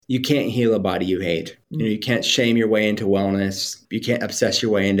you can't heal a body you hate. You can't shame your way into wellness. You can't obsess your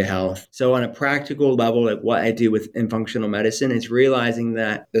way into health. So on a practical level, like what I do in functional medicine is realizing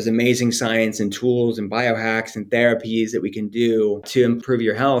that there's amazing science and tools and biohacks and therapies that we can do to improve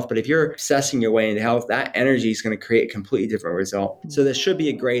your health. But if you're obsessing your way into health, that energy is going to create a completely different result. So there should be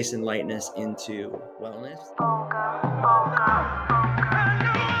a grace and lightness into wellness.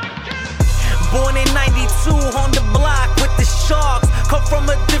 Born in 92 on the block with the Sharks. Come from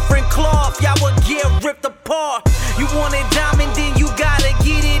a different cloth, y'all would get ripped apart. You want it diamond, then you gotta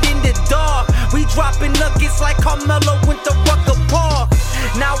get it in the dark. We dropping nuggets like Carmelo went to Rucker Park.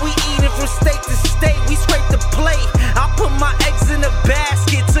 Now we eating from state to state, we scrape the plate. I put my eggs in a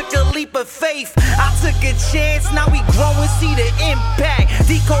basket, took a leap of faith. I took a chance, now we grow and see the impact.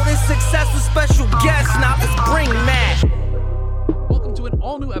 Decoding success with special guests, now let's bring Matt. Welcome to an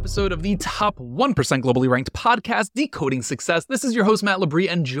all-new episode of the top 1% globally ranked podcast, Decoding Success. This is your host, Matt Labrie,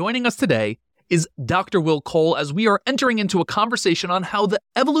 and joining us today is Dr. Will Cole as we are entering into a conversation on how the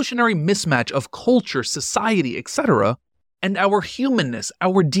evolutionary mismatch of culture, society, etc., and our humanness,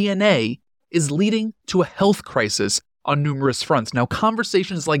 our DNA, is leading to a health crisis on numerous fronts. Now,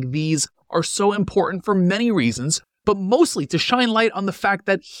 conversations like these are so important for many reasons, but mostly to shine light on the fact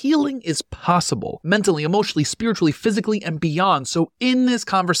that healing is possible, mentally, emotionally, spiritually, physically, and beyond. So in this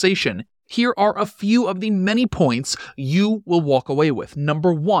conversation, here are a few of the many points you will walk away with.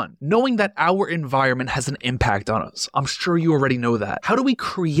 Number one, knowing that our environment has an impact on us. I'm sure you already know that. How do we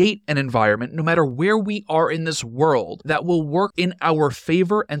create an environment, no matter where we are in this world, that will work in our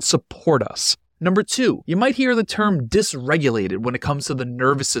favor and support us? Number two, you might hear the term dysregulated when it comes to the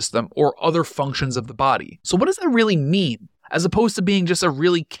nervous system or other functions of the body. So what does that really mean? As opposed to being just a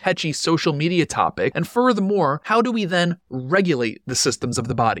really catchy social media topic. And furthermore, how do we then regulate the systems of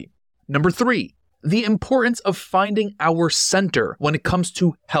the body? Number three, the importance of finding our center when it comes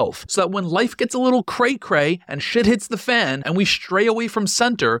to health. So that when life gets a little cray-cray and shit hits the fan and we stray away from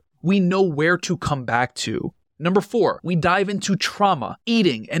center, we know where to come back to. Number four, we dive into trauma,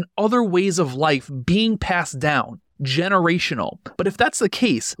 eating, and other ways of life being passed down, generational. But if that's the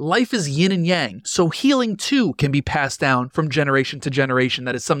case, life is yin and yang, so healing too can be passed down from generation to generation.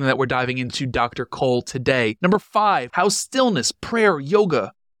 That is something that we're diving into, Dr. Cole, today. Number five, how stillness, prayer,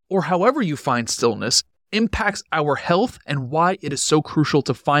 yoga, or however you find stillness, impacts our health and why it is so crucial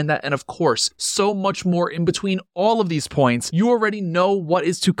to find that. And of course, so much more in between all of these points. You already know what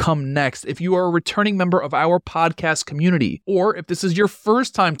is to come next if you are a returning member of our podcast community. Or if this is your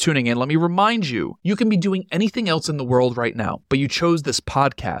first time tuning in, let me remind you, you can be doing anything else in the world right now, but you chose this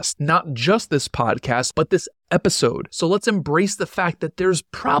podcast. Not just this podcast, but this episode. So let's embrace the fact that there's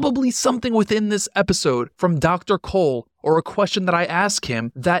probably something within this episode from Dr. Cole or a question that I ask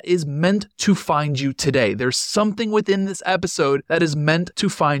him that is meant to find you today. There's something within this episode that is meant to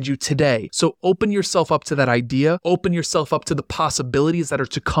find you today. So open yourself up to that idea. Open yourself up to the possibilities that are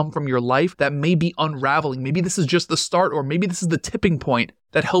to come from your life that may be unraveling. Maybe this is just the start, or maybe this is the tipping point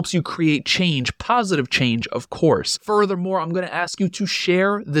that helps you create change, positive change, of course. Furthermore, I'm going to ask you to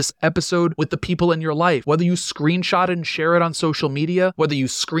share this episode with the people in your life, whether you screenshot it and share it on social media, whether you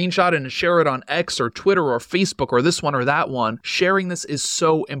screenshot it and share it on X or Twitter or Facebook or this one or that one. Sharing this is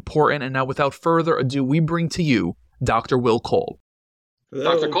so important. And now without further ado, we bring to you Dr. Will Cole.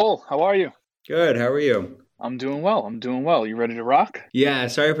 Hello. Dr. Cole, how are you? Good. How are you? I'm doing well. You ready to rock? Yeah,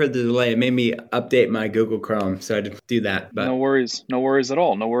 sorry for the delay. It made me update my Google Chrome, so I had to do that. But No worries at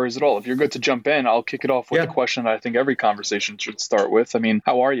all. If you're good to jump in, I'll kick it off with the question that I think every conversation should start with. I mean,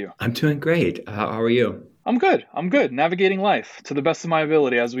 how are you? I'm doing great. How are you? I'm good. Navigating life to the best of my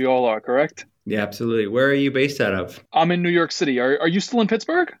ability, as we all are, correct? Yeah, absolutely. Where are you based out of? I'm in New York City. Are you still in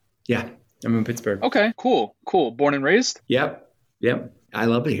Pittsburgh? Yeah, I'm in Pittsburgh. Okay, cool. Born and raised? Yep. I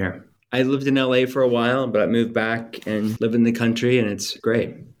love it here. I lived in LA for a while, but I moved back and live in the country, and it's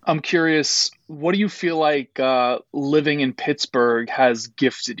great. I'm curious, what do you feel like living in Pittsburgh has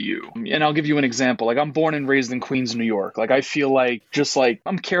gifted you? And I'll give you an example. Like, I'm born and raised in Queens, New York. Like, I feel like,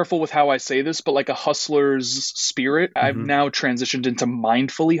 I'm careful with how I say this, but like a hustler's spirit. I've now transitioned into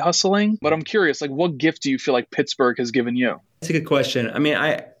mindfully hustling. But I'm curious, like, what gift do you feel like Pittsburgh has given you? That's a good question. I mean,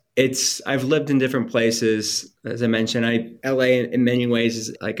 I've lived in different places. As I mentioned, LA in many ways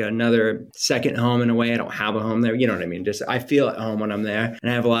is like another second home in a way. I don't have a home there. You know what I mean? Just I feel at home when I'm there.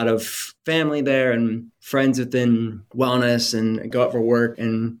 And I have a lot of family there and friends within wellness, and I go out for work,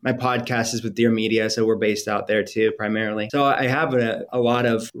 and my podcast is with Dear Media. So we're based out there too, primarily. So I have a lot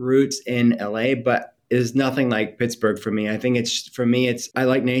of roots in LA, but is nothing like Pittsburgh for me. I think I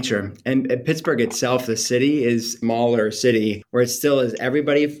like nature. And Pittsburgh itself, the city, is a smaller city where it still is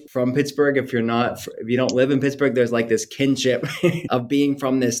everybody from Pittsburgh. If you don't live in Pittsburgh, there's like this kinship of being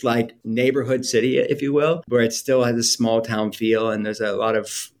from this like neighborhood city, if you will, where it still has a small town feel and there's a lot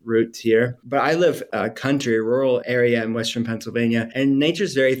of roots here. But I live rural area in Western Pennsylvania, and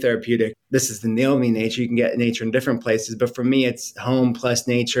nature's very therapeutic. This is the Naomi nature. You can get nature in different places, but for me, it's home plus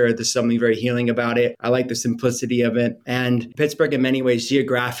nature. There's something very healing about it. I like the simplicity of it. And Pittsburgh, in many ways,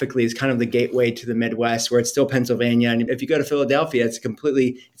 geographically, is kind of the gateway to the Midwest, where it's still Pennsylvania. And if you go to Philadelphia,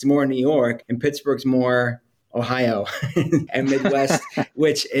 it's more New York, and Pittsburgh's more Ohio and Midwest,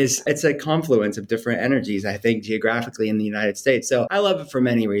 it's a confluence of different energies, I think, geographically in the United States. So I love it for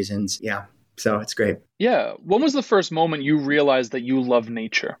many reasons. Yeah. So it's great. Yeah. When was the first moment you realized that you love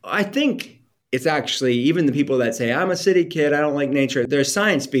nature? I think it's actually, even the people that say, I'm a city kid, I don't like nature, their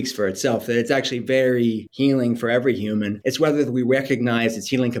science speaks for itself, that it's actually very healing for every human. It's whether we recognize its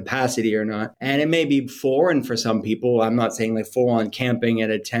healing capacity or not. And it may be foreign for some people. I'm not saying like full on camping at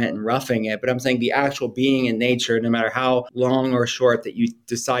a tent and roughing it, but I'm saying the actual being in nature, no matter how long or short that you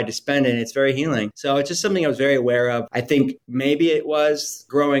decide to spend in, it's very healing. So it's just something I was very aware of. I think maybe it was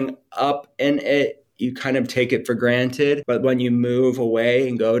growing up in it, you kind of take it for granted. But when you move away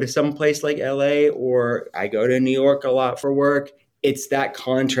and go to some place like LA, or I go to New York a lot for work, it's that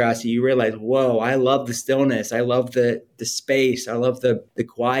contrast that you realize, whoa, I love the stillness. I love the space. I love the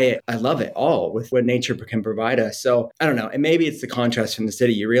quiet. I love it all with what nature can provide us. So I don't know. And maybe it's the contrast from the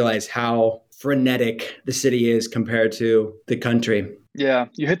city. You realize how frenetic the city is compared to the country. Yeah,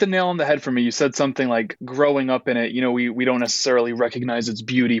 you hit the nail on the head for me. You said something like growing up in it, we don't necessarily recognize its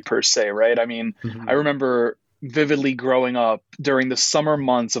beauty per se, right? I mean, I remember vividly growing up during the summer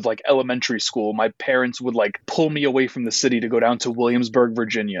months of like elementary school, my parents would like pull me away from the city to go down to Williamsburg,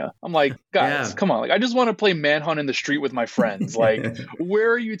 Virginia. I'm like, guys, come on. Like, I just want to play manhunt in the street with my friends. Like,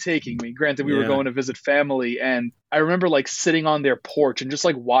 where are you taking me? Granted, we were going to visit family, and I remember like sitting on their porch and just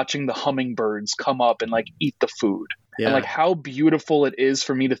like watching the hummingbirds come up and like eat the food. Yeah. And like how beautiful it is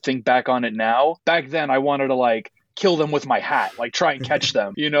for me to think back on it now. Back then, I wanted to like kill them with my hat, like try and catch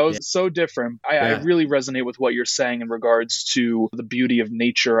them, So different. I really resonate with what you're saying in regards to the beauty of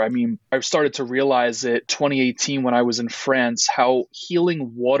nature. I mean, I've started to realize it 2018 when I was in France, how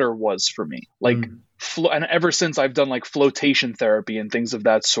healing water was for me. Like, and ever since I've done like flotation therapy and things of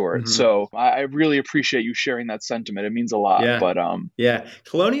that sort. So I really appreciate you sharing that sentiment. It means a lot. Yeah. But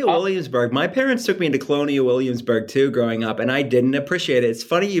Colonial Williamsburg. My parents took me to Colonial Williamsburg too growing up, and I didn't appreciate it. It's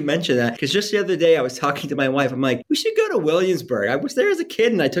funny you mentioned that, because just the other day I was talking to my wife. I'm like, we should go to Williamsburg. I was there as a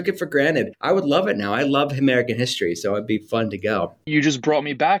kid and I took it for granted. I would love it now. I love American history, so it'd be fun to go. You just brought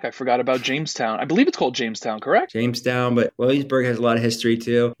me back. I forgot about Jamestown. I believe it's called Jamestown, correct? Jamestown, but Williamsburg has a lot of history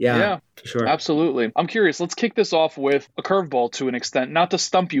too. Yeah. For sure. Absolutely. I'm curious. Let's kick this off with a curveball to an extent, not to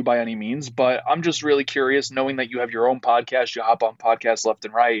stump you by any means, but I'm just really curious, knowing that you have your own podcast, you hop on podcasts left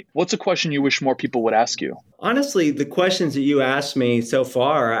and right. What's a question you wish more people would ask you? Honestly, the questions that you asked me so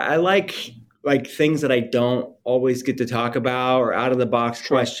far, I like things that I don't always get to talk about, or out of the box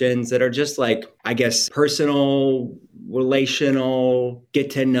questions that are just like, I guess, personal, relational, get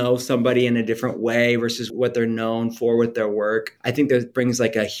to know somebody in a different way versus what they're known for with their work. I think that brings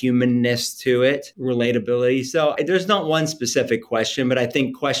like a humanness to it, relatability. So there's not one specific question, but I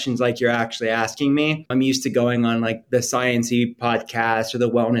think questions like you're actually asking me, I'm used to going on like the Science-y podcast or the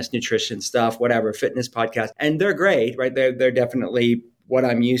wellness, nutrition stuff, whatever, fitness podcast. And they're great, right? They're definitely what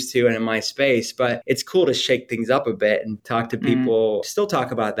I'm used to and in my space, but it's cool to shake things up a bit and talk to people, still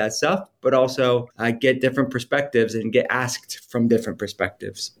talk about that stuff, but also get different perspectives and get asked from different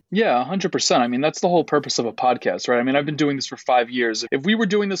perspectives. Yeah, 100%. I mean, that's the whole purpose of a podcast, right? I mean, I've been doing this for 5 years. If we were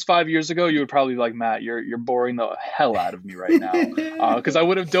doing this 5 years ago, you would probably be like, Matt, you're boring the hell out of me right now. Because I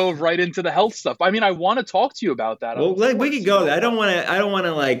would have dove right into the health stuff. I mean, I want to talk to you about that. Well, we could go there. I don't want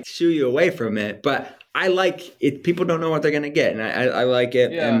to like shoo you away from it, but I like it. People don't know what they're going to get, and I like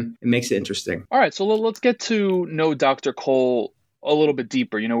it, and it makes it interesting. All right, so let's get to know Dr. Cole a little bit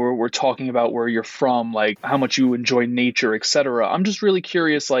deeper. We're talking about where you're from, like how much you enjoy nature, etc. I'm just really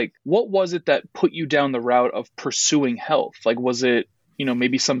curious, like, what was it that put you down the route of pursuing health? Like, was it,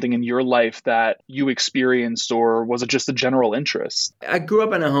 maybe something in your life that you experienced, or was it just a general interest? I grew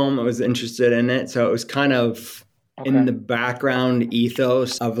up in a home that was interested in it, so it was kind of in the background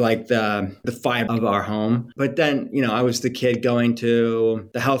ethos of like the vibe of our home. But then, I was the kid going to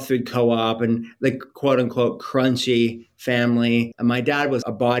the health food co-op and the quote unquote crunchy family. And my dad was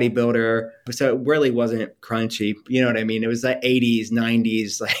a bodybuilder, so it really wasn't crunchy. You know what I mean? It was like 80s,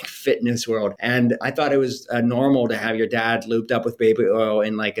 90s, like fitness world. And I thought it was normal to have your dad looped up with baby oil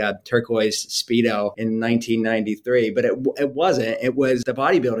in like a turquoise Speedo in 1993, but it wasn't. It was the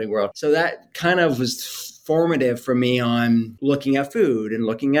bodybuilding world. So that kind of was formative for me on looking at food and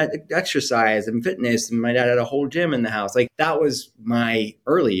looking at exercise and fitness. And my dad had a whole gym in the house. Like that was my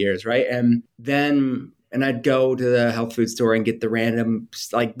early years, right? And I'd go to the health food store and get the random,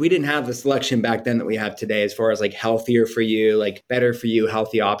 like we didn't have the selection back then that we have today as far as like healthier for you, like better for you,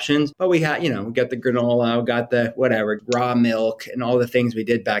 healthy options. But we had, we got the granola, we got the whatever, raw milk and all the things we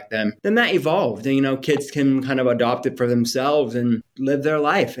did back then. Then that evolved and, kids can kind of adopt it for themselves and live their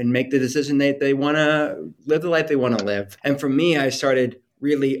life and make the decision that they want to live the life they want to live. And for me, I started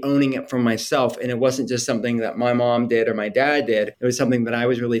really owning it for myself. And it wasn't just something that my mom did or my dad did. It was something that I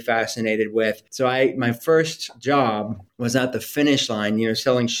was really fascinated with. So my first job was at the Finish Line,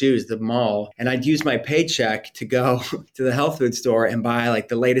 selling shoes, the mall. And I'd use my paycheck to go to the health food store and buy like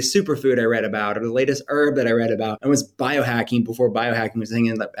the latest superfood I read about or the latest herb that I read about. I was biohacking before biohacking was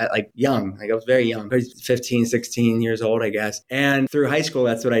hanging at like young. Like I was very young, 15, 16 years old, I guess. And through high school,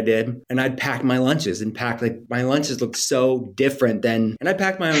 that's what I did. And I'd pack my lunches and my lunches looked so different and I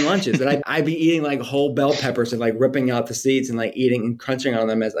packed my own lunches and I'd be eating like whole bell peppers and like ripping out the seeds and like eating and crunching on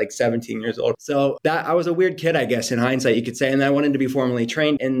them as like 17 years old. So that I was a weird kid, I guess, in hindsight, you could say. And I wanted to be formally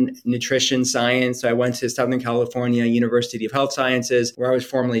trained in nutrition science. So I went to Southern California University of Health Sciences where I was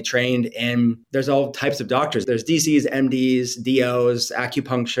formally trained. And there's all types of doctors. There's DCs, MDs, DOs,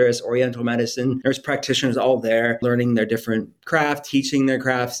 acupuncturists, oriental medicine, nurse practitioners, all there learning their different craft, teaching their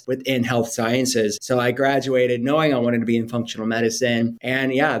crafts within health sciences. So I graduated knowing I wanted to be in functional medicine.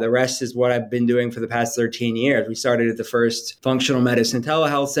 And yeah, the rest is what I've been doing for the past 13 years. We started at the first functional medicine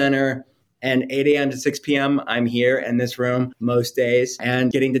telehealth center. And 8 a.m. to 6 p.m., I'm here in this room most days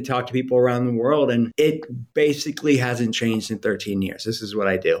and getting to talk to people around the world. And it basically hasn't changed in 13 years. This is what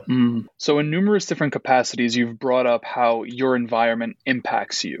I do. So in numerous different capacities, you've brought up how your environment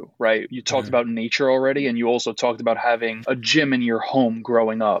impacts you, right? You talked about nature already, and you also talked about having a gym in your home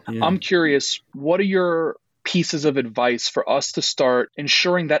growing up. Yeah. I'm curious, what are your pieces of advice for us to start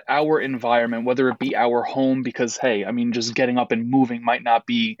ensuring that our environment, whether it be our home, because, hey, I mean, just getting up and moving might not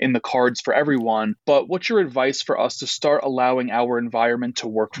be in the cards for everyone, but what's your advice for us to start allowing our environment to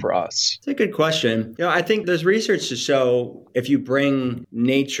work for us? It's a good question. I think there's research to show if you bring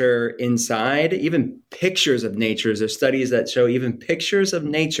nature inside, even pictures of nature, there's studies that show even pictures of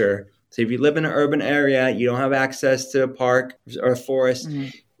nature. So if you live in an urban area, you don't have access to a park or a forest,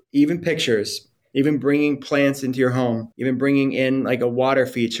 even pictures, even bringing plants into your home, even bringing in like a water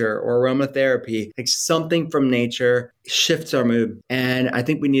feature or aromatherapy, like something from nature shifts our mood. And I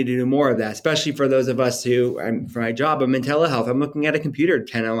think we need to do more of that, especially for those of us who, for my job, I'm in telehealth. I'm looking at a computer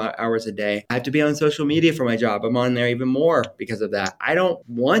 10 hours a day. I have to be on social media for my job. I'm on there even more because of that. I don't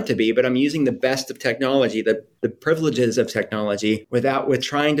want to be, but I'm using the best of technology, the privileges of technology with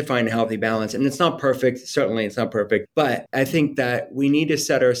trying to find a healthy balance. And it's not perfect. Certainly it's not perfect. But I think that we need to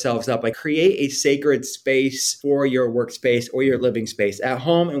set ourselves up, like create a sacred space for your workspace or your living space. At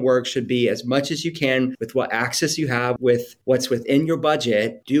home and work should be as much as you can with what access you have, with what's within your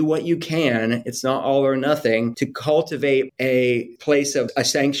budget. Do what you can. It's not all or nothing to cultivate a place of a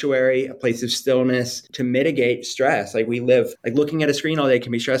sanctuary, a place of stillness to mitigate stress. Like we live, like looking at a screen all day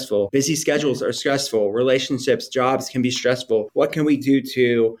can be stressful. Busy schedules are stressful. Relationships, jobs can be stressful. What can we do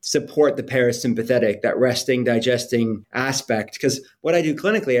to support the parasympathetic, that resting, digesting aspect? Because what I do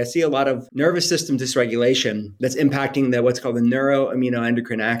clinically, I see a lot of nervous system dysregulation that's impacting what's called the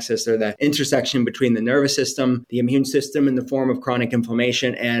neuroimmunoendocrine axis, or the intersection between the nervous system, the immune system in the form of chronic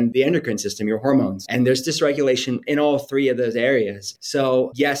inflammation, and the endocrine system, your hormones. And there's dysregulation in all three of those areas.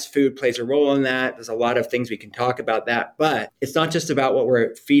 So yes, food plays a role in that. There's a lot of things we can talk about that, but it's not just about what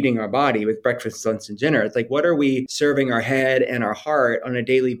we're feeding our body with breakfast, lunch, and dinner. It's like, what are we serving our head and our heart on a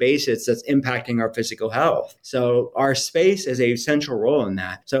daily basis that's impacting our physical health? So our space is a central role in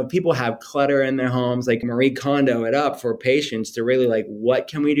that. So if people have clutter in their homes, like Marie Kondo it up for patients to really like, what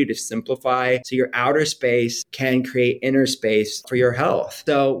can we do to simplify so your outer space can create inner space for your health.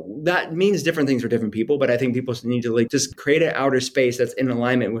 So that means different things for different people, but I think people need to just create an outer space that's in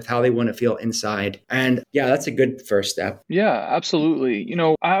alignment with how they want to feel inside. And yeah, that's a good first step. Yeah, absolutely.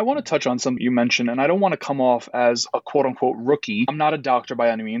 I want to touch on something you mentioned, and I don't want to come off as a quote unquote rookie. I'm not a doctor by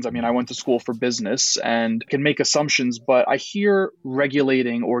any means. I mean, I went to school for business and can make assumptions, but I hear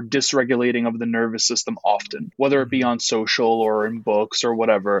regulating or dysregulating of the nervous system often, whether it be on social or in books or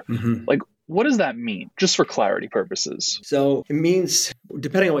whatever. Like, what does that mean? Just for clarity purposes. So it means,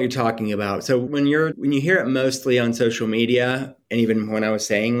 depending on what you're talking about. So when you hear it mostly on social media, and even when I was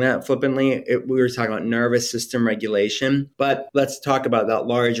saying that flippantly, we were talking about nervous system regulation. But let's talk about that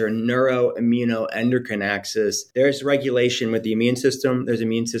larger neuroimmunoendocrine axis. There's regulation with the immune system. There's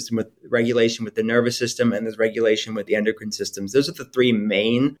immune system with regulation with the nervous system, and there's regulation with the endocrine systems. Those are the three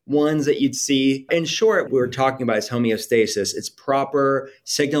main ones that you'd see. In short, what we're talking about is homeostasis. It's proper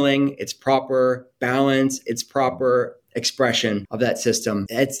signaling. It's proper balance. It's proper expression of that system.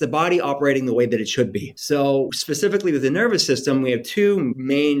 It's the body operating the way that it should be. So specifically with the nervous system, we have two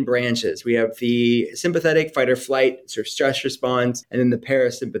main branches. We have the sympathetic fight or flight sort of stress response, and then the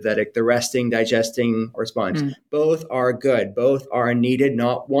parasympathetic, the resting, digesting response. Both are good. Both are needed.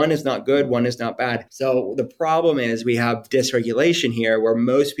 Not one is not good, one is not bad. So the problem is we have dysregulation here where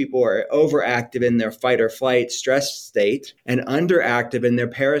most people are overactive in their fight or flight stress state and underactive in their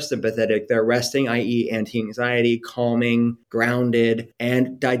parasympathetic, their resting, i.e. anti-anxiety, calm, grounded,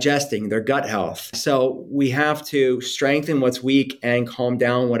 and digesting, their gut health. So we have to strengthen what's weak and calm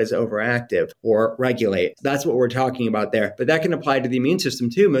down what is overactive or regulate. That's what we're talking about there. But that can apply to the immune system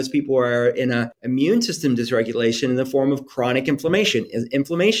too. Most people are in an immune system dysregulation in the form of chronic inflammation.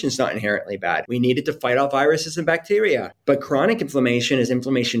 Inflammation is not inherently bad. We need it to fight off viruses and bacteria. But chronic inflammation is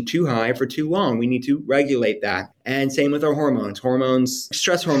inflammation too high for too long. We need to regulate that. And same with our hormones.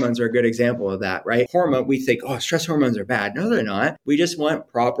 Stress hormones are a good example of that, right? We think, stress hormones are bad. No, they're not. We just want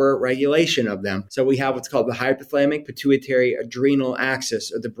proper regulation of them. So we have what's called the hypothalamic pituitary adrenal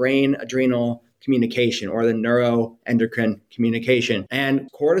axis, or the brain adrenal communication, or the neuroendocrine communication. And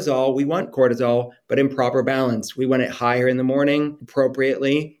cortisol, we want cortisol, but in proper balance. We want it higher in the morning,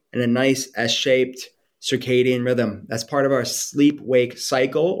 appropriately, in a nice S-shaped circadian rhythm. That's part of our sleep-wake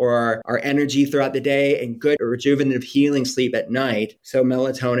cycle, or our energy throughout the day, and good rejuvenative healing sleep at night. So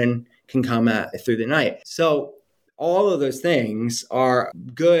melatonin can come through the night. So all of those things are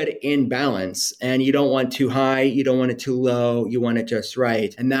good in balance, and you don't want too high, you don't want it too low, you want it just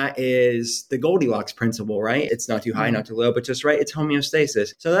right. And that is the Goldilocks principle, right? It's not too high, not too low, but just right. It's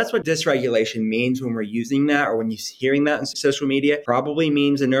homeostasis. So that's what dysregulation means when we're using that, or when you're hearing that on social media. Probably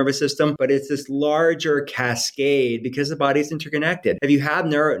means the nervous system, but it's this larger cascade because the body's interconnected. If you have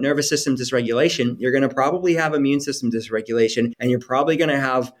nervous system dysregulation, you're going to probably have immune system dysregulation, and you're probably going to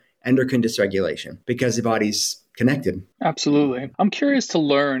have endocrine dysregulation because the body's connected. Absolutely. I'm curious to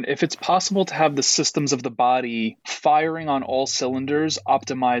learn if it's possible to have the systems of the body firing on all cylinders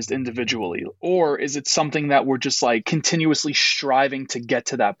optimized individually, or is it something that we're just like continuously striving to get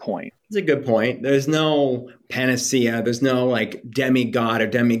to that point? It's a good point. There's no panacea. There's no like demigod or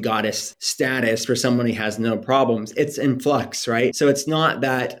demigoddess status for someone who has no problems. It's in flux, right? So it's not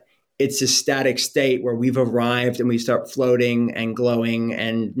that it's a static state where we've arrived and we start floating and glowing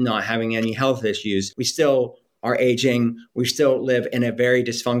and not having any health issues. We still are aging. We still live in a very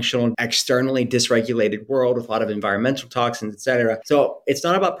dysfunctional, externally dysregulated world with a lot of environmental toxins, et cetera. So it's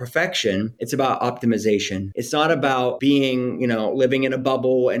not about perfection. It's about optimization. It's not about being, living in a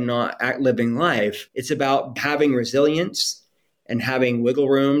bubble and not living life. It's about having resilience and having wiggle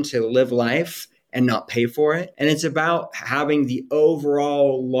room to live life and not pay for it. And it's about having the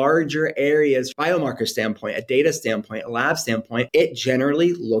overall larger areas, biomarker standpoint, a data standpoint, a lab standpoint, it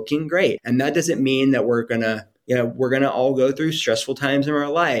generally looking great. And that doesn't mean that we're going to all go through stressful times in our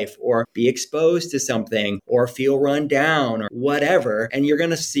life or be exposed to something or feel run down or whatever. And you're going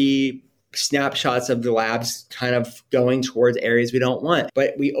to see snapshots of the labs kind of going towards areas we don't want.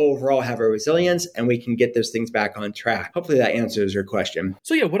 But we overall have a resilience and we can get those things back on track. Hopefully that answers your question.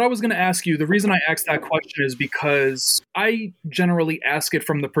 So yeah, what I was going to ask you, the reason I asked that question is because I generally ask it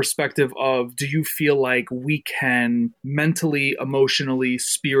from the perspective of, do you feel like we can mentally, emotionally,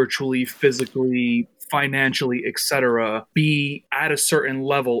 spiritually, physically, financially, etc., be at a certain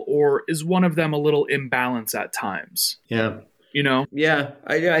level, or is one of them a little imbalanced at times? Yeah. you know? Yeah,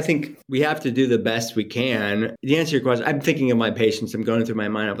 I think we have to do the best we can. To answer your question, I'm thinking of my patients. I'm going through my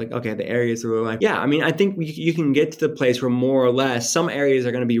mind. I'm like, okay, the areas of life. Yeah, I mean, I think you can get to the place where more or less some areas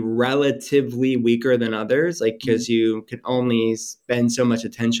are going to be relatively weaker than others, like because you can only spend so much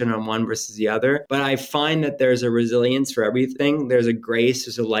attention on one versus the other. But I find that there's a resilience for everything. There's a grace,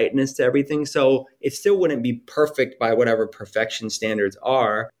 there's a lightness to everything. So it still wouldn't be perfect by whatever perfection standards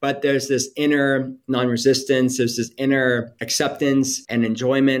are, but there's this inner non-resistance, there's this inner acceptance and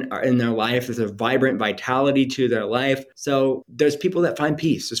enjoyment in their life. There's a vibrant vitality to their life. So there's people that find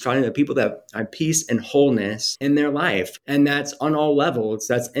peace. There's finding the people that find peace and wholeness in their life. And that's on all levels.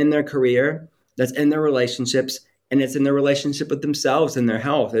 That's in their career, that's in their relationships, and it's in their relationship with themselves and their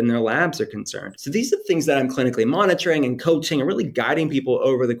health and their labs are concerned. So these are things that I'm clinically monitoring and coaching and really guiding people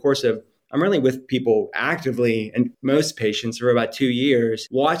over the course of, I'm really with people actively and most patients for about 2 years,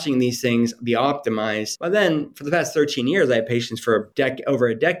 watching these things be optimized. But then for the past 13 years, I have patients for over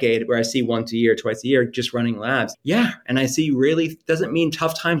a decade where I see once a year, twice a year, just running labs. Yeah. And I see really doesn't mean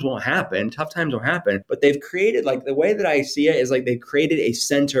tough times won't happen. Tough times will happen. But they've created, like the way that I see it is like they've created a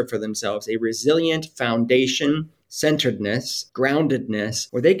center for themselves, a resilient foundation, centeredness, groundedness,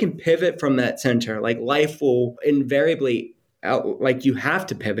 where they can pivot from that center. Like life will invariably like you have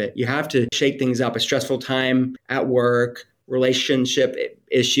to pivot. You have to shake things up. A stressful time at work, relationship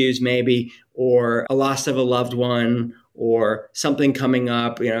issues maybe, or a loss of a loved one, or something coming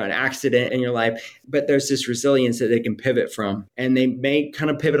up, an accident in your life. But there's this resilience that they can pivot from. And they may kind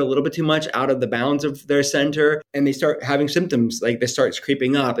of pivot a little bit too much out of the bounds of their center. And they start having symptoms, like they start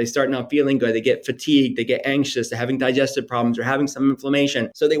creeping up. They start not feeling good. They get fatigued. They get anxious. They're having digestive problems or having some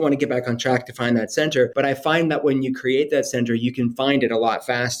inflammation. So they want to get back on track to find that center. But I find that when you create that center, you can find it a lot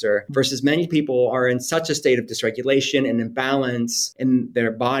faster versus many people are in such a state of dysregulation and imbalance in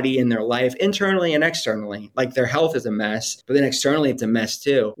their body and their life, internally and externally. Like their health is a mess, but then externally it's a mess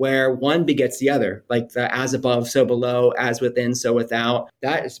too, where one begets the other, like the as above, so below, as within, so without.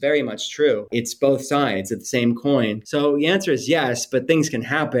 That is very much true. It's both sides of the same coin. So the answer is yes, but things can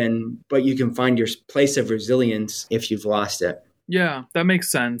happen, but you can find your place of resilience if you've lost it. Yeah, that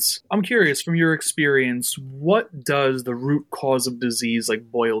makes sense. I'm curious, from your experience, what does the root cause of disease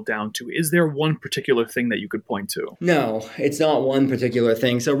boil down to? Is there one particular thing that you could point to? No, it's not one particular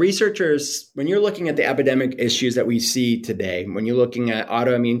thing. So researchers, when you're looking at the epidemic issues that we see today, when you're looking at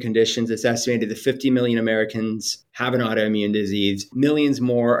autoimmune conditions, it's estimated that 50 million Americans have an autoimmune disease. Millions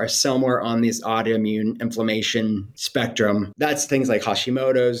more are somewhere on this autoimmune inflammation spectrum. That's things like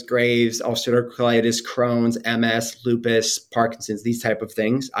Hashimoto's, Graves, ulcerative colitis, Crohn's, MS, lupus, Parkinson's, these type of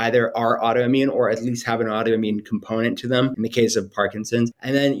things either are autoimmune or at least have an autoimmune component to them in the case of Parkinson's.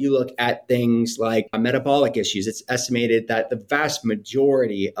 And then you look at things like metabolic issues. It's estimated that the vast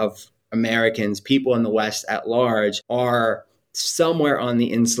majority of Americans, people in the West at large, are somewhere on the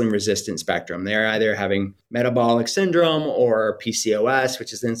insulin resistant spectrum. They're either having metabolic syndrome or PCOS,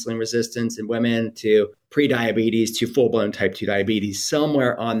 which is insulin resistance in women, to prediabetes to full-blown type 2 diabetes,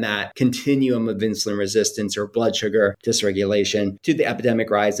 somewhere on that continuum of insulin resistance or blood sugar dysregulation, to the epidemic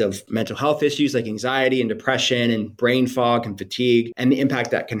rise of mental health issues like anxiety and depression and brain fog and fatigue, and the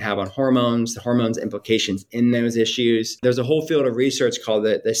impact that can have on hormones, the hormones implications in those issues. There's a whole field of research called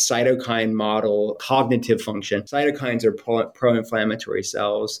the cytokine model cognitive function. Cytokines are pro-inflammatory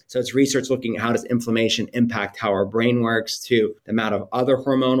cells. So it's research looking at how does inflammation impact how our brain works, to the amount of other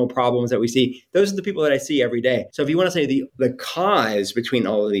hormonal problems that we see. Those are the people that I see every day. So if you want to say the cause between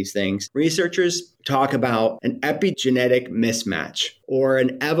all of these things, researchers talk about an epigenetic mismatch or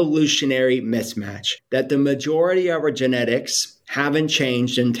an evolutionary mismatch, that the majority of our genetics haven't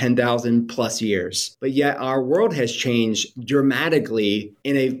changed in 10,000 plus years. But yet our world has changed dramatically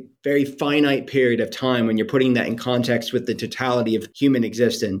in a very finite period of time when you're putting that in context with the totality of human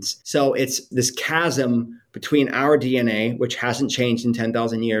existence. So it's this chasm between our DNA, which hasn't changed in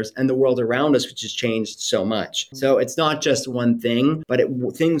 10,000 years, and the world around us, which has changed so much. So it's not just one thing, but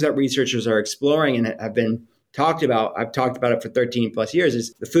things that researchers are exploring and have been talked about, I've talked about it for 13 plus years,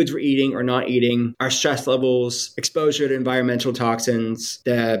 is the foods we're eating or not eating, our stress levels, exposure to environmental toxins,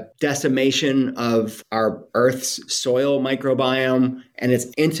 the decimation of our Earth's soil microbiome and its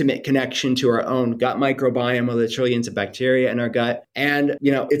intimate connection to our own gut microbiome of the trillions of bacteria in our gut. And,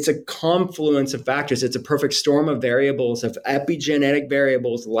 it's a confluence of factors. It's a perfect storm of variables, of epigenetic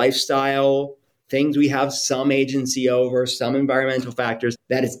variables, lifestyle, things we have some agency over, some environmental factors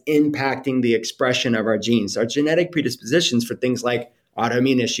that is impacting the expression of our genes. Our genetic predispositions for things like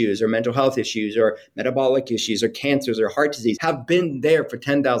autoimmune issues or mental health issues or metabolic issues or cancers or heart disease have been there for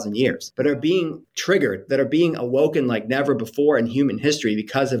 10,000 years, but are being triggered, that are being awoken like never before in human history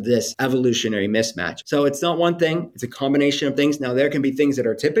because of this evolutionary mismatch. So it's not one thing, it's a combination of things. Now, there can be things that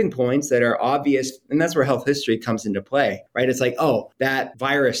are tipping points that are obvious, and that's where health history comes into play, right? It's like, oh, that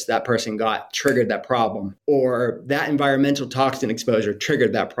virus that person got triggered that problem, or that environmental toxin exposure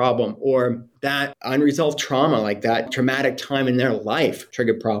triggered that problem, or that unresolved trauma, like that traumatic time in their life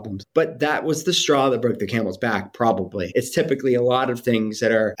triggered problems. But that was the straw that broke the camel's back, probably. It's typically a lot of things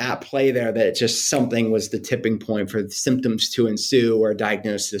that are at play there that just something was the tipping point for symptoms to ensue or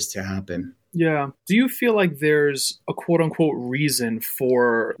diagnosis to happen. Yeah. Do you feel like there's a quote unquote reason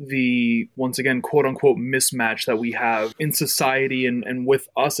for the, once again, quote unquote mismatch that we have in society and with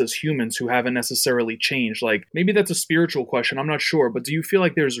us as humans who haven't necessarily changed? Like, maybe that's a spiritual question, I'm not sure, but do you feel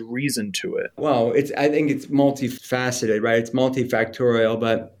like there's reason to it? Well, I think it's multifaceted, right? It's multifactorial,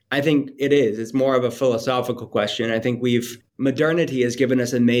 but I think it is. It's more of a philosophical question. I think modernity has given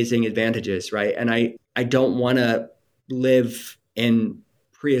us amazing advantages, right? And I don't want to live in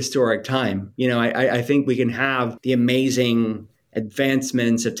prehistoric time. I think we can have the amazing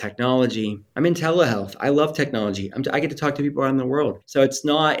advancements of technology. I'm in telehealth. I love technology. I get to talk to people around the world. So it's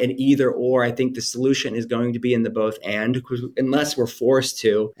not an either or. I think the solution is going to be in the both and, unless we're forced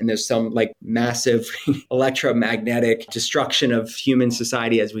to, and there's some like massive electromagnetic destruction of human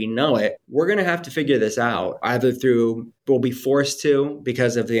society as we know it, we're going to have to figure this out either through we'll be forced to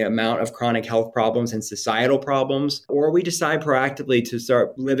because of the amount of chronic health problems and societal problems, or we decide proactively to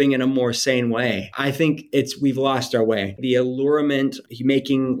start living in a more sane way. I think we've lost our way. The allurement,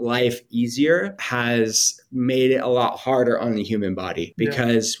 making life easier, has made it a lot harder on the human body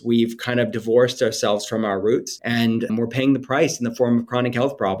because we've kind of divorced ourselves from our roots and we're paying the price in the form of chronic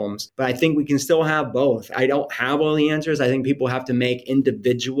health problems. But I think we can still have both. I don't have all the answers. I think people have to make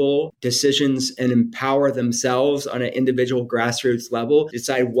individual decisions and empower themselves on an individual grassroots level,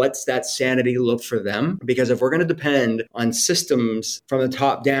 decide what's that sanity look for them. Because if we're going to depend on systems from the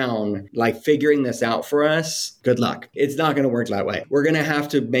top down, like figuring this out for us, good luck. It's not going to work that way. We're going to have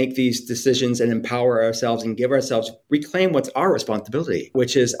to make these decisions and empower ourselves and give ourselves, reclaim what's our responsibility,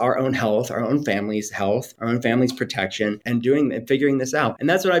 which is our own health, our own family's health, our own family's protection, and figuring this out. And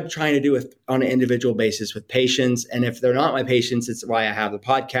that's what I'm trying to do on an individual basis with patients. And if they're not my patients, it's why I have the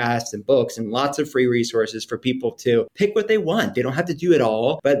podcasts and books and lots of free resources for people to pick what they want. They don't have to do it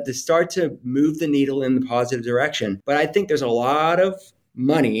all, but to start to move the needle in the positive direction. But I think there's a lot of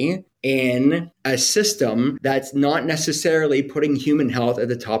money in a system that's not necessarily putting human health at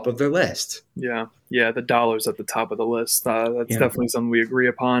the top of their list. Yeah, the dollar's at the top of the list. That's definitely something we agree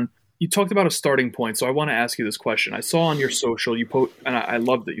upon. You talked about a starting point, so I want to ask you this question. I saw on your social, you post, and I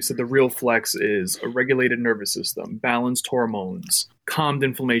loved it. You said the real flex is a regulated nervous system, balanced hormones, calmed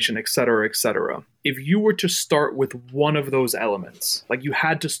inflammation, et cetera, et cetera. If you were to start with one of those elements, like you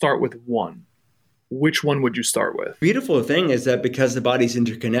had to start with one, which one would you start with? Beautiful thing is that because the body's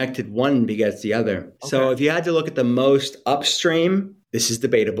interconnected, one begets the other. Okay. So if you had to look at the most upstream, this is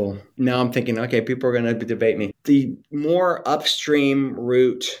debatable. Now I'm thinking, okay, people are going to debate me. The more upstream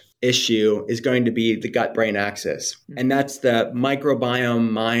root issue is going to be the gut-brain axis. And that's the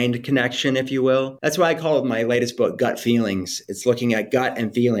microbiome-mind connection, if you will. That's why I call it my latest book, Gut Feelings. It's looking at gut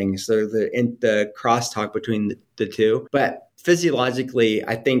and feelings, so the crosstalk between the two. But physiologically,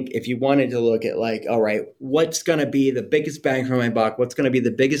 I think if you wanted to look at like, all right, what's going to be the biggest bang for my buck? What's going to be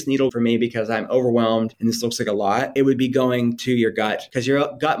the biggest needle for me because I'm overwhelmed and this looks like a lot? It would be going to your gut because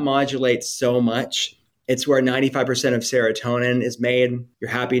your gut modulates so much. It's where 95% of serotonin is made, your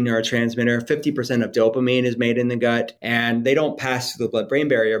happy neurotransmitter. 50% of dopamine is made in the gut. And they don't pass through the blood-brain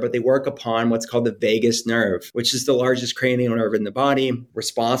barrier, but they work upon what's called the vagus nerve, which is the largest cranial nerve in the body,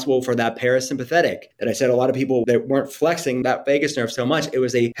 responsible for that parasympathetic. That I said a lot of people that weren't flexing that vagus nerve so much,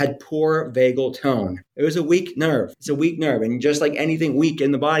 had poor vagal tone. It was a weak nerve. It's a weak nerve. And just like anything weak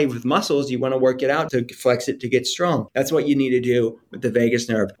in the body with muscles, you want to work it out to flex it to get strong. That's what you need to do with the vagus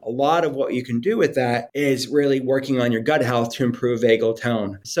nerve. A lot of what you can do with that is really working on your gut health to improve vagal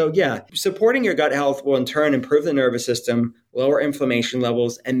tone. So supporting your gut health will in turn improve the nervous system, lower inflammation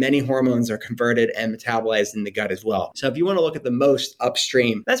levels, and many hormones are converted and metabolized in the gut as well. So if you want to look at the most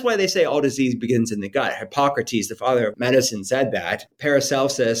upstream, that's why they say all disease begins in the gut. Hippocrates, the father of medicine, said that.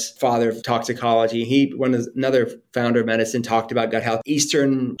 Paracelsus, father of toxicology, another founder of medicine, talked about gut health.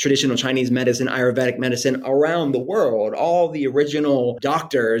 Eastern traditional Chinese medicine, Ayurvedic medicine around the world, all the original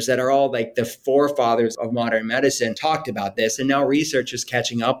doctors that are all like the forefathers of modern medicine talked about this. And now research is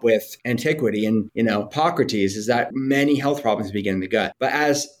catching up with antiquity. And, Hippocrates is that many health problems begin in the gut. But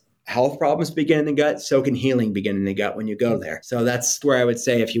as health problems begin in the gut, so can healing begin in the gut when you go there. So that's where I would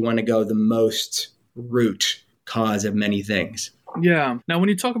say if you want to go the most root cause of many things. Yeah. Now, when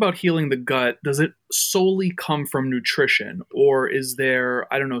you talk about healing the gut, does it solely come from nutrition, or is there,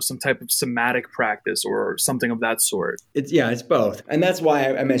 I don't know, some type of somatic practice or something of that sort? It's both. And that's why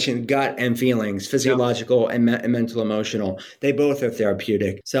I mentioned gut and feelings, physiological and mental, emotional. They both are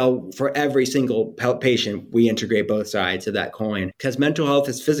therapeutic. So for every single patient, we integrate both sides of that coin, because mental health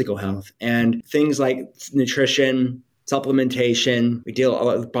is physical health, and things like nutrition, supplementation, we deal a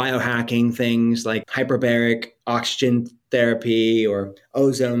lot with biohacking things like hyperbaric oxygen therapy or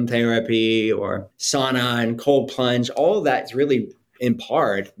ozone therapy or sauna and cold plunge. All of that is really, in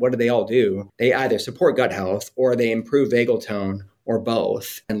part, what do they all do? They either support gut health or they improve vagal tone or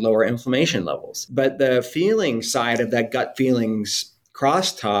both and lower inflammation levels. But the feeling side of that gut feelings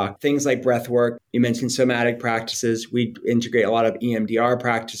crosstalk, things like breath work, you mentioned somatic practices. We integrate a lot of EMDR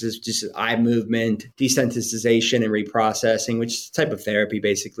practices, just eye movement, desensitization and reprocessing, which is a type of therapy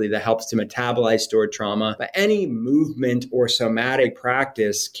basically that helps to metabolize stored trauma. But any movement or somatic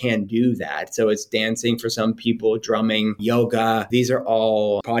practice can do that. So it's dancing for some people, drumming, yoga. These are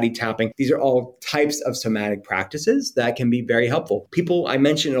all body tapping. These are all types of somatic practices that can be very helpful. People, I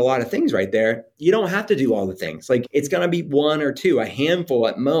mentioned a lot of things right there. You don't have to do all the things. Like it's going to be one or two, a handful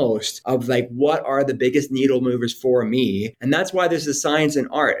at most of like what are the biggest needle movers for me. And that's why there's the science and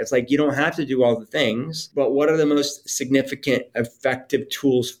art. It's like you don't have to do all the things, but what are the most significant, effective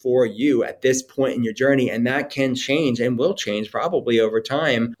tools for you at this point in your journey? And that can change and will change probably over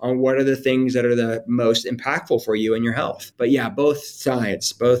time on what are the things that are the most impactful for you in your health. But yeah, both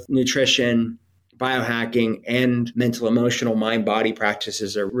sides, both nutrition, biohacking, and mental, emotional, mind-body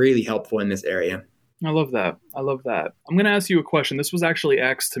practices are really helpful in this area. I love that. I'm going to ask you a question. This was actually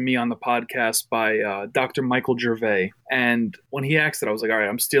asked to me on the podcast by Dr. Michael Gervais. And when he asked it, I was like, all right,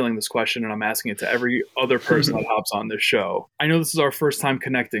 I'm stealing this question and I'm asking it to every other person that hops on this show. I know this is our first time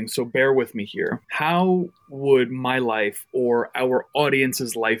connecting, so bear with me here. How would my life or our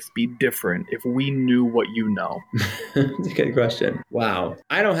audience's life be different if we knew what you know? That's a good question. Wow.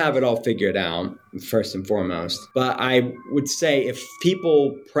 I don't have it all figured out, first and foremost. But I would say if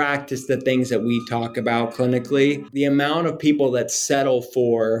people practice the things that we talk about clinically, the amount of people that settle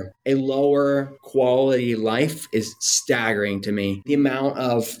for a lower quality life is staggering to me. The amount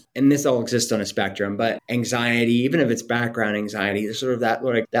of, and this all exists on a spectrum, but anxiety, even if it's background anxiety, there's sort of that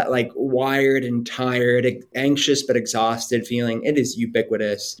wired and tired, anxious but exhausted feeling. It is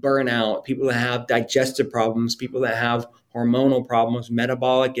ubiquitous. Burnout, people that have digestive problems, people that have hormonal problems,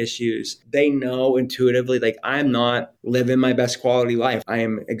 metabolic issues. They know intuitively, like, I'm not living my best quality life. I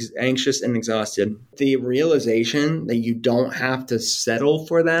am anxious and exhausted. The realization that you don't have to settle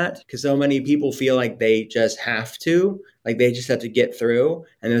for that, because so many people feel like they just have to, like they just have to get through,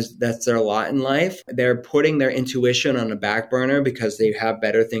 and that's their lot in life. They're putting their intuition on the back burner because they have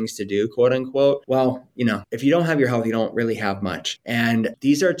better things to do, quote unquote. Well, if you don't have your health, you don't really have much. And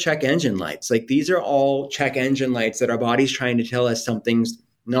these are check engine lights. Like these are all check engine lights that our body's trying to tell us something's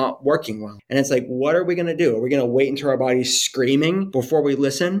not working well. And it's like, what are we going to do? Are we going to wait until our body's screaming before we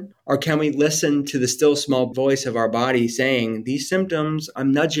listen? Or can we listen to the still small voice of our body saying, these symptoms,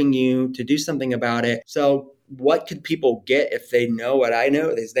 I'm nudging you to do something about it. So what could people get if they know what I know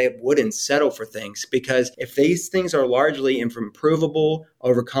is they wouldn't settle for things, because if these things are largely improvable,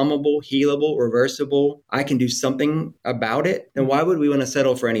 overcomable, healable, reversible, I can do something about it, then why would we want to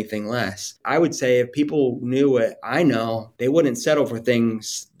settle for anything less? I would say if people knew what I know, they wouldn't settle for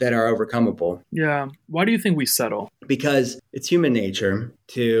things that are overcomable. Yeah. Why do you think we settle? Because it's human nature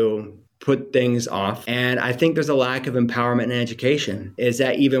to put things off. And I think there's a lack of empowerment and education, is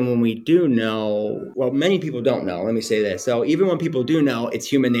that even when we do know, well, many people don't know, let me say this. So even when people do know, it's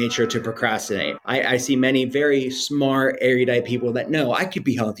human nature to procrastinate. I see many very smart, erudite people that know I could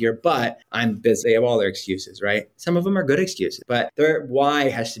be healthier, but I'm busy. They have all their excuses, right? Some of them are good excuses, but their why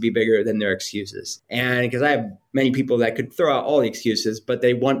has to be bigger than their excuses. And because I have many people that could throw out all the excuses, but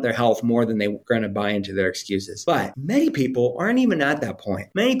they want their health more than they're going to buy into their excuses. But many people aren't even at that point.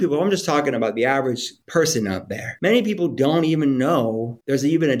 Many people, I'm just talking about the average person out there. Many people don't even know there's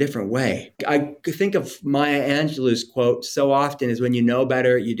even a different way. I think of Maya Angelou's quote so often is, when you know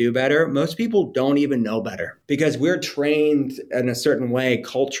better, you do better. Most people don't even know better because we're trained in a certain way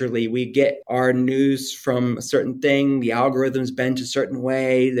culturally. We get our news from a certain thing. The algorithms bend a certain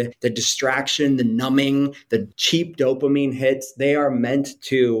way. The distraction, the numbing, the cheap dopamine hits, they are meant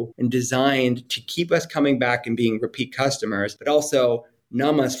to and designed to keep us coming back and being repeat customers, but also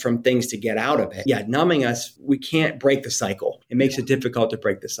numb us from things to get out of it. Yeah, numbing us, we can't break the cycle. It makes it difficult to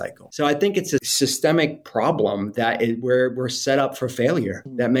break the cycle. So I think it's a systemic problem that we're set up for failure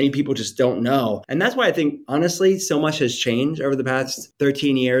that many people just don't know. And that's why I think, honestly, so much has changed over the past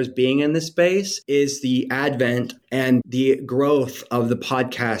 13 years being in this space is the advent and the growth of the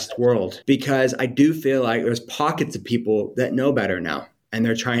podcast world, because I do feel like there's pockets of people that know better now and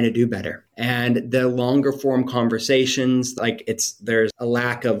they're trying to do better. And the longer form conversations, like there's a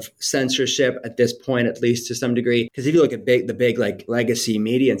lack of censorship at this point, at least to some degree. Because if you look at the big like legacy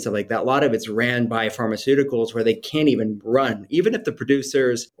media and stuff like that, a lot of it's ran by pharmaceuticals where they can't even run. Even if the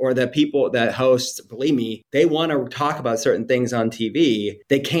producers or the people that host, believe me, they want to talk about certain things on TV,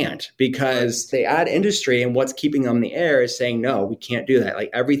 they can't, because the ad industry and what's keeping them in the air is saying, no, we can't do that.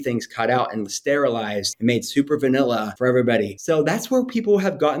 Like everything's cut out and sterilized and made super vanilla for everybody. So that's where people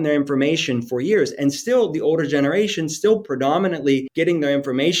have gotten their information for years. And still the older generation still predominantly getting their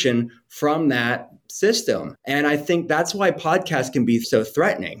information from that system. And I think that's why podcasts can be so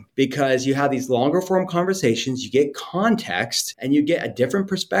threatening, because you have these longer form conversations, you get context and you get a different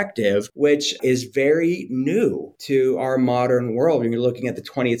perspective, which is very new to our modern world. When you're looking at the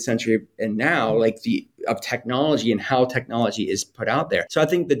 20th century and now, like of technology and how technology is put out there. So I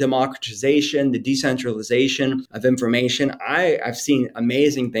think the democratization, the decentralization of information, I've seen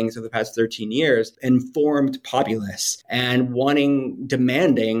amazing things over the past 13 years, informed populace and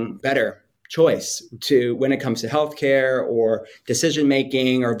demanding better choice to when it comes to healthcare or decision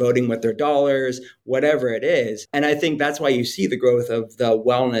making or voting with their dollars, whatever it is. And I think that's why you see the growth of the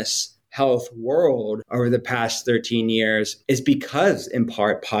wellness health world over the past 13 years is because in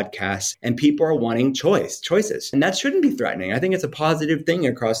part podcasts and people are wanting choices. And that shouldn't be threatening. I think it's a positive thing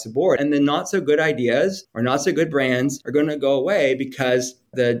across the board. And the not so good ideas or not so good brands are going to go away because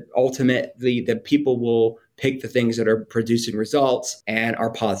the people will pick the things that are producing results and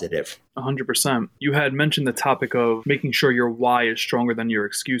are positive. 100%. You had mentioned the topic of making sure your why is stronger than your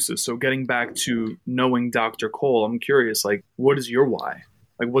excuses. So getting back to knowing Dr. Cole, I'm curious, like, what is your why?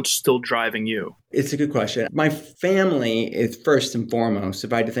 Like, what's still driving you? It's a good question. My family is first and foremost,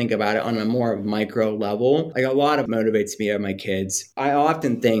 if I had to think about it on a more micro level. Like a lot of motivates me are my kids. I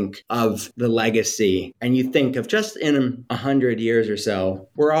often think of the legacy, and you think of just in 100 years or so,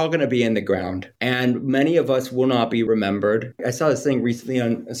 we're all going to be in the ground and many of us will not be remembered. I saw this thing recently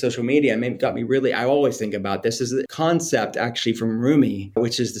on social media and it got me really, I always think about this is a concept actually from Rumi,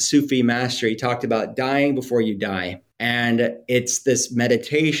 which is the Sufi master. He talked about dying before you die. And it's this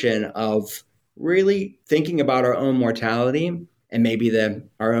meditation of really thinking about our own mortality and maybe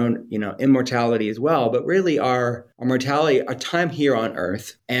our own, immortality as well, but really our mortality, our time here on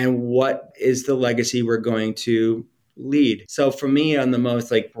earth, and what is the legacy we're going to lead. So for me, on the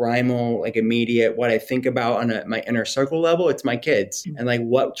most like primal, like immediate, what I think about on my inner circle level, it's my kids and like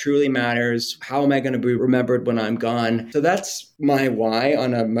what truly matters. How am I going to be remembered when I'm gone? So that's my why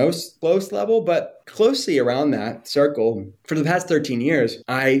on a most close level, but closely around that circle. For the past 13 years,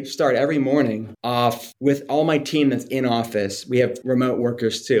 I start every morning off with all my team that's in office. We have remote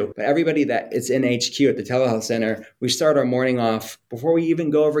workers too, but everybody that is in HQ at the telehealth center, we start our morning off before we even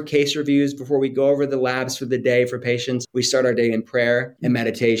go over case reviews, before we go over the labs for the day for patients. We start our day in prayer and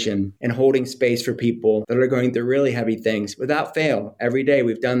meditation and holding space for people that are going through really heavy things without fail. Every day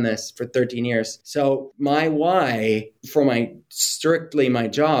we've done this for 13 years. So my why for strictly my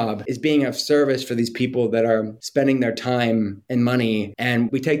job is being of service for these people that are spending their time and money.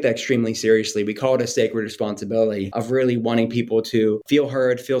 And we take that extremely seriously. We call it a sacred responsibility of really wanting people to feel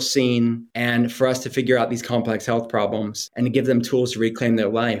heard, feel seen, and for us to figure out these complex health problems and to give them tools to reclaim their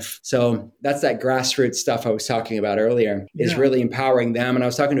life. So that's that grassroots stuff I was talking about earlier, is really empowering them. And I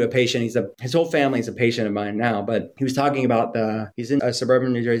was talking to a patient, his whole family is a patient of mine now, but he was talking about he's in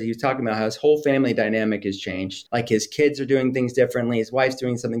suburban New Jersey. He was talking about how his whole family dynamic has changed. Like his kids are doing things differently. His wife's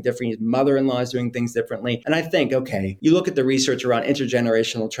doing something different. His mother-in-law is doing things differently. And I think, okay, you look at the research around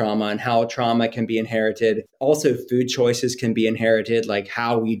intergenerational trauma and how trauma can be inherited. Also, food choices can be inherited, like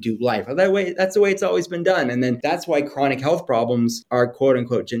how we do life. That's the way it's always been done. And then that's why chronic health problems are quote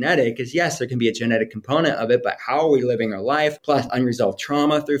unquote genetic, is yes, there can be a genetic component of it, but how are we living our life? Plus unresolved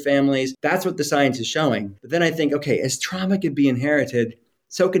trauma through families. That's what the science is showing. But then I think, okay, as trauma could be inherited,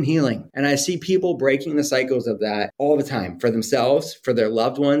 so can healing. And I see people breaking the cycles of that all the time for themselves, for their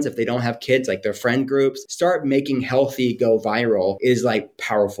loved ones. If they don't have kids, like their friend groups, start making healthy go viral is like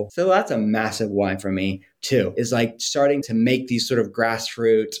powerful. So that's a massive why for me too, is like starting to make these sort of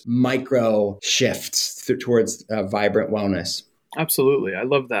grassroots micro shifts towards vibrant wellness. Absolutely. I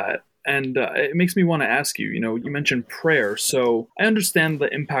love that. And it makes me want to ask you, you mentioned prayer. So I understand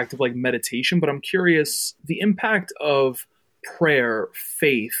the impact of like meditation, but I'm curious, the impact of prayer,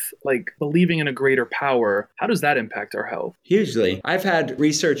 faith, like believing in a greater power, how does that impact our health? Hugely. I've had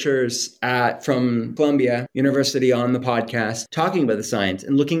researchers from Columbia University on the podcast talking about the science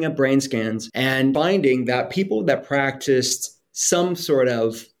and looking at brain scans and finding that people that practiced some sort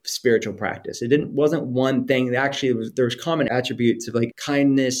of spiritual practice. It wasn't one thing. Actually, there was common attributes of like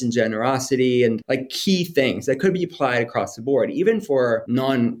kindness and generosity and like key things that could be applied across the board, even for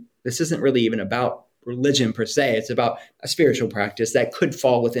this isn't really even about religion per se. It's about a spiritual practice that could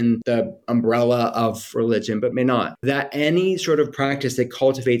fall within the umbrella of religion, but may not. That any sort of practice that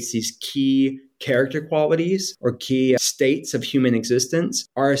cultivates these key character qualities or key states of human existence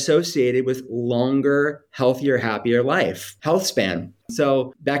are associated with longer, healthier, happier life, health span.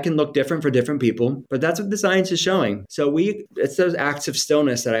 So that can look different for different people, but that's what the science is showing. So it's those acts of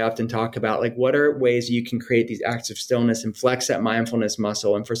stillness that I often talk about. Like, what are ways you can create these acts of stillness and flex that mindfulness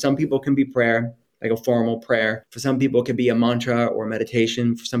muscle? And for some people it can be prayer, like a formal prayer. For some people, it could be a mantra or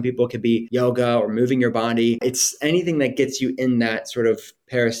meditation. For some people, it could be yoga or moving your body. It's anything that gets you in that sort of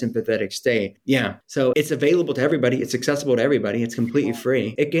parasympathetic state. Yeah. So it's available to everybody. It's accessible to everybody. It's completely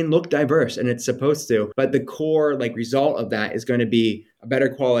free. It can look diverse, and it's supposed to, but the core result of that is going to be a better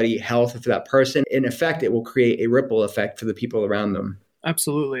quality health for that person. In effect, it will create a ripple effect for the people around them.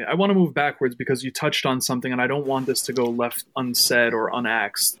 Absolutely. I want to move backwards because you touched on something, and I don't want this to go left unsaid or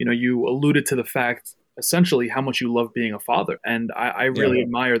unasked. You alluded to the fact, essentially, how much you love being a father. And I really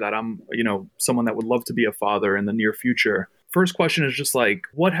admire that. I'm, someone that would love to be a father in the near future. First question is just like,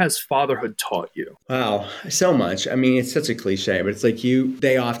 what has fatherhood taught you? Wow, so much. I mean, it's such a cliche, but it's like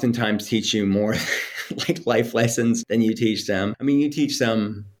they oftentimes teach you more like life lessons than you teach them. I mean, you teach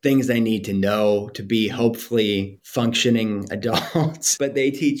them things they need to know to be hopefully functioning adults, but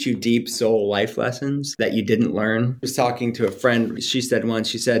they teach you deep soul life lessons that you didn't learn. I was talking to a friend. She said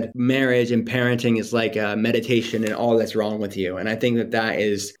marriage and parenting is like a meditation and all that's wrong with you. And I think that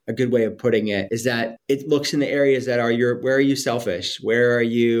is a good way of putting it, is that it looks in the areas that where are you selfish? Where do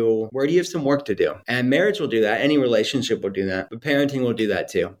you have some work to do? And marriage will do that. Any relationship will do that, but parenting will do that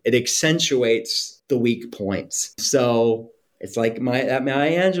too. It accentuates the weak points. So it's like that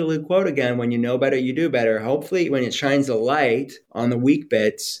Maya Angelou quote again, when you know better, you do better. Hopefully when it shines a light on the weak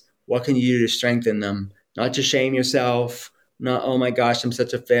bits, what can you do to strengthen them? Not to shame yourself, not, oh my gosh, I'm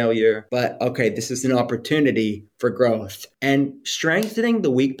such a failure, but okay, this is an opportunity for growth. And strengthening the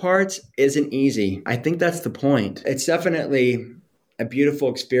weak parts isn't easy. I think that's the point. It's definitely a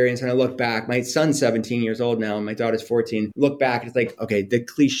beautiful experience. When I look back, my son's 17 years old now and my daughter's 14. Look back, it's like, okay, the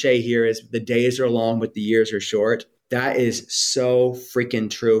cliche here is the days are long, but the years are short. That is so freaking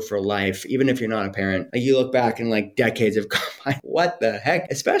true for life, even if you're not a parent. Like, you look back and decades have gone by. What the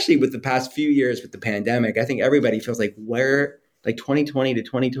heck? Especially with the past few years with the pandemic, I think everybody feels like, 2020 to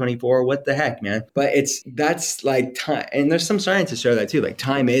 2024, what the heck, man? But that's like time. And there's some science to show that too. Like,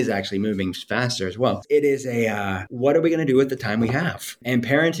 time is actually moving faster as well. It is what are we going to do with the time we have? And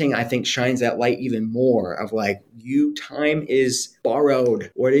parenting, I think, shines that light even more of time is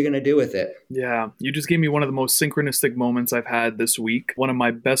borrowed. What are you going to do with it? Yeah. You just gave me one of the most synchronistic moments I've had this week. One of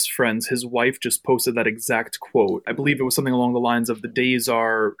my best friends, his wife just posted that exact quote. I believe it was something along the lines of, the days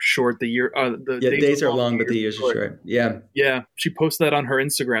are short, days are long, but the years are short. Yeah. Yeah. She posted that on her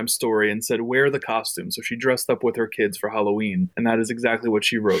Instagram story and said, wear the costume. So she dressed up with her kids for Halloween. And that is exactly what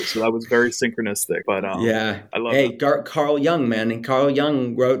she wrote. So that was very synchronistic. But yeah, I love it. Carl Jung, man. And Carl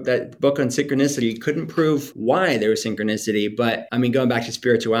Jung wrote that book on synchronicity. He couldn't prove why there was synchronicity. But I mean, going back to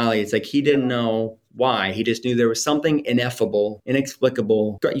spirituality, it's like he didn't know why. He just knew there was something ineffable,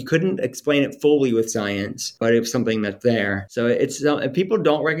 inexplicable. You couldn't explain it fully with science, but it was something that's there. So if people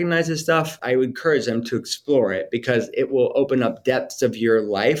don't recognize this stuff, I would encourage them to explore it, because it will open up depths of your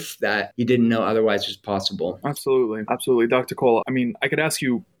life that you didn't know otherwise was possible. Absolutely. Absolutely. Dr. Cole, I mean, I could ask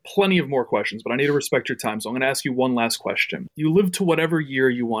you plenty of more questions, but I need to respect your time. So I'm going to ask you one last question. You live to whatever year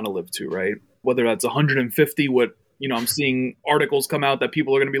you want to live to, right? Whether that's 150, I'm seeing articles come out that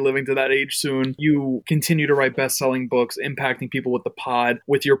people are going to be living to that age soon. You continue to write best-selling books, impacting people with the pod,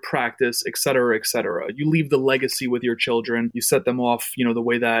 with your practice, et cetera, et cetera. You leave the legacy with your children. You set them off, the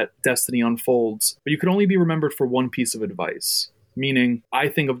way that destiny unfolds. But you can only be remembered for one piece of advice. Meaning, I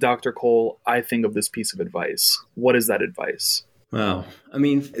think of Dr. Cole, I think of this piece of advice. What is that advice? Wow. I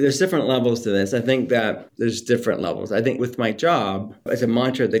mean, there's different levels to this. I think that there's different levels. I think with my job, as a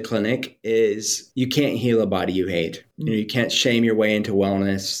mantra at the clinic is you can't heal a body you hate. You can't shame your way into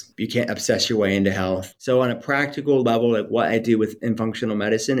wellness. You can't obsess your way into health. So on a practical level, like what I do in functional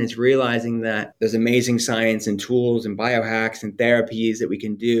medicine is realizing that there's amazing science and tools and biohacks and therapies that we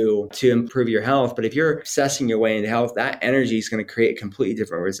can do to improve your health. But if you're obsessing your way into health, that energy is going to create a completely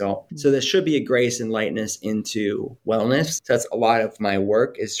different result. So there should be a grace and lightness into wellness. So that's a lot of my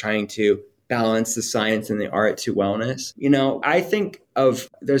work is trying to balance the science and the art to wellness. I think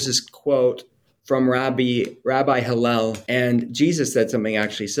there's this quote from Rabbi Hillel, and Jesus said something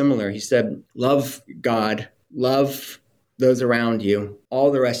actually similar. He said, love God, love those around you. All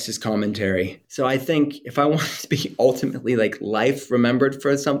the rest is commentary. So I think if I want to be ultimately like life remembered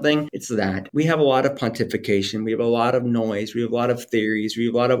for something, it's that. We have a lot of pontification. We have a lot of noise. We have a lot of theories. We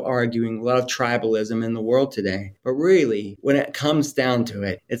have a lot of arguing, a lot of tribalism in the world today. But really, when it comes down to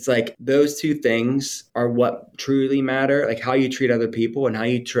it, it's like those two things are what truly matter, like how you treat other people and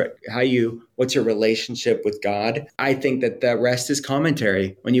what's your relationship with God. I think that the rest is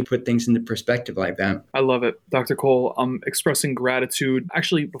commentary when you put things into perspective like that. I love it. Dr. Cole, I'm expressing gratitude.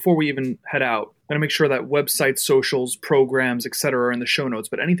 Actually, before we even head out, I'm going to make sure that websites, socials, programs, etc. are in the show notes,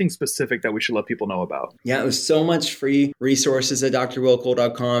 but anything specific that we should let people know about? Yeah, there's so much free resources at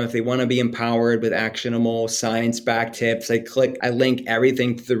drwillcole.com. If they want to be empowered with actionable science-backed tips, I link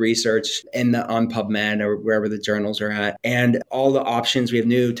everything to the research on PubMed or wherever the journals are at. And all the options, we have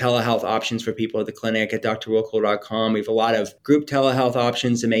new telehealth options for people at the clinic at drwillcole.com. We have a lot of group telehealth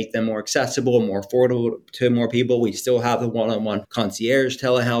options to make them more accessible and more affordable to more people. We still have the one-on-one concierge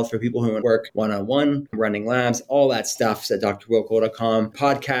telehealth for people who work one-on-one, running labs, all that stuff's at drwillcole.com.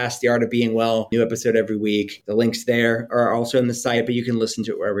 Podcast, The Art of Being Well, new episode every week. The links there are also on the site, but you can listen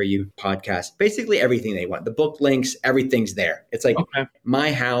to it wherever you podcast. Basically everything they want. The book links, everything's there. It's like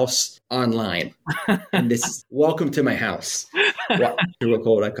my house online. And this is welcome to my house.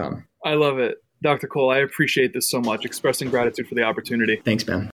 drwillcole.com. I love it. Dr. Cole, I appreciate this so much. Expressing gratitude for the opportunity. Thanks,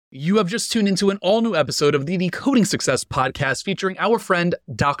 Ben. You have just tuned into an all-new episode of the Decoding Success podcast featuring our friend,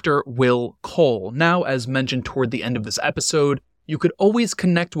 Dr. Will Cole. Now, as mentioned toward the end of this episode, you could always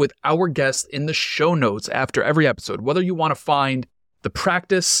connect with our guest in the show notes after every episode, whether you want to find the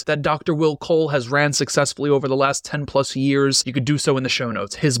practice that Dr. Will Cole has ran successfully over the last 10 plus years. You could do so in the show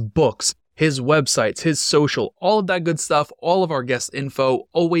notes. His books, his websites, his social, all of that good stuff, all of our guest info,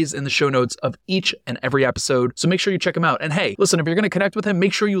 always in the show notes of each and every episode. So make sure you check him out. And hey, listen, if you're going to connect with him,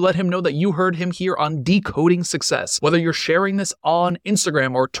 make sure you let him know that you heard him here on Decoding Success. Whether you're sharing this on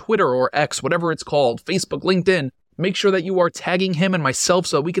Instagram or Twitter or X, whatever it's called, Facebook, LinkedIn, make sure that you are tagging him and myself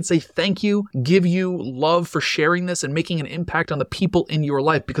so that we can say thank you, give you love for sharing this and making an impact on the people in your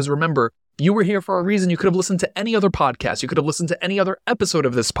life. Because remember, you were here for a reason. You could have listened to any other podcast. You could have listened to any other episode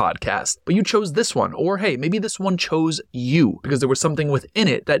of this podcast, but you chose this one. Or hey, maybe this one chose you because there was something within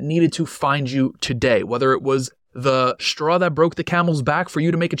it that needed to find you today, whether it was the straw that broke the camel's back for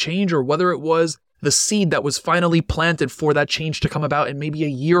you to make a change, or whether it was the seed that was finally planted for that change to come about in maybe a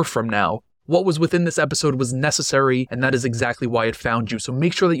year from now. What was within this episode was necessary, and that is exactly why it found you. So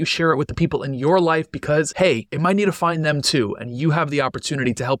make sure that you share it with the people in your life because, hey, it might need to find them too, and you have the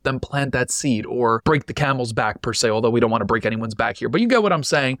opportunity to help them plant that seed or break the camel's back per se, although we don't want to break anyone's back here. But you get what I'm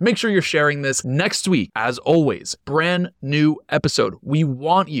saying. Make sure you're sharing this. Next week, as always, brand new episode. We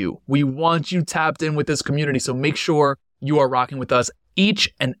want you tapped in with this community, so make sure you are rocking with us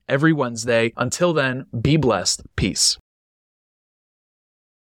each and every Wednesday. Until then, be blessed. Peace.